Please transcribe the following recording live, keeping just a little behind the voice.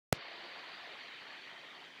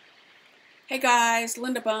Hey guys,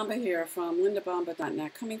 Linda Bomba here from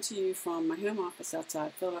lindabomba.net, coming to you from my home office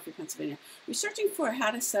outside Philadelphia, Pennsylvania. We're searching for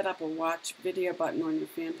how to set up a watch video button on your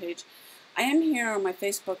fan page. I am here on my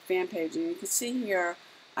Facebook fan page, and you can see here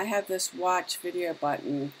I have this watch video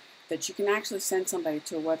button that you can actually send somebody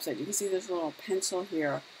to a website. You can see there's a little pencil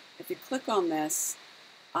here. If you click on this,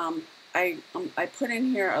 I put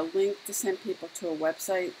in here a link to send people to a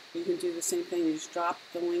website. You can do the same thing. You just drop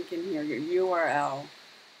the link in here, your URL.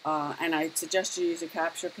 And I suggest you use a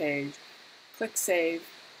capture page. Click Save,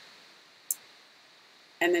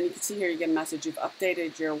 and then you can see here you get a message. You've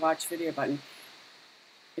updated your watch video button.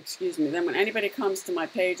 Excuse me. Then when anybody comes to my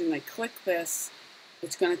page and they click this,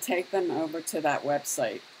 it's going to take them over to that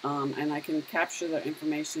website, and I can capture the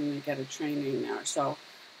information and get a training there. So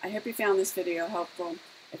I hope you found this video helpful.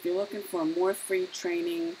 If you're looking for more free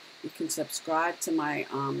training, you can subscribe to my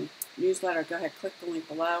newsletter. Go ahead, click the link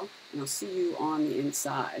below, and I'll see you on the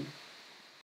inside.